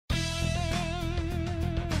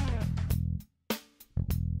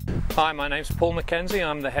Hi, my name's Paul Mackenzie.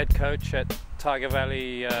 I'm the head coach at Tiger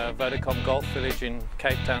Valley Vodacom Golf Village in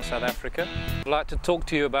Cape Town, South Africa. I'd like to talk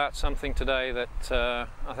to you about something today that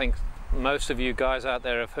I think most of you guys out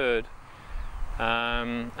there have heard,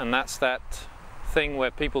 and that's that thing where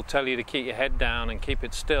people tell you to keep your head down and keep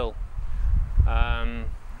it still, and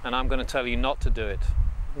I'm going to tell you not to do it.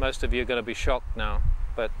 Most of you are going to be shocked now,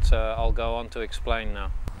 but I'll go on to explain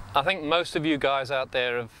now. I think most of you guys out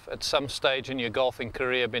there have at some stage in your golfing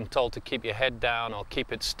career been told to keep your head down or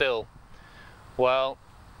keep it still. Well,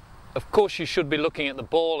 of course you should be looking at the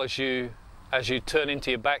ball as you turn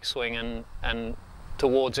into your backswing and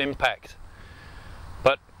towards impact.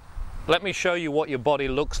 But let me show you what your body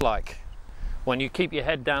looks like when you keep your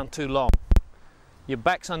head down too long. Your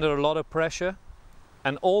back's under a lot of pressure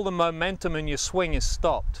and all the momentum in your swing is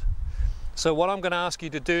stopped. So what I'm going to ask you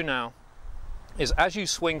to do now is, as you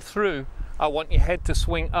swing through, I want your head to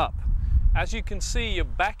swing up. As you can see, your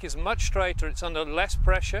back is much straighter, it's under less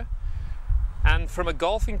pressure, and from a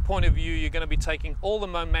golfing point of view, you're going to be taking all the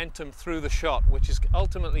momentum through the shot, which is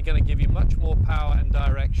ultimately going to give you much more power and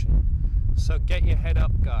direction. So get your head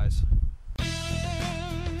up, guys.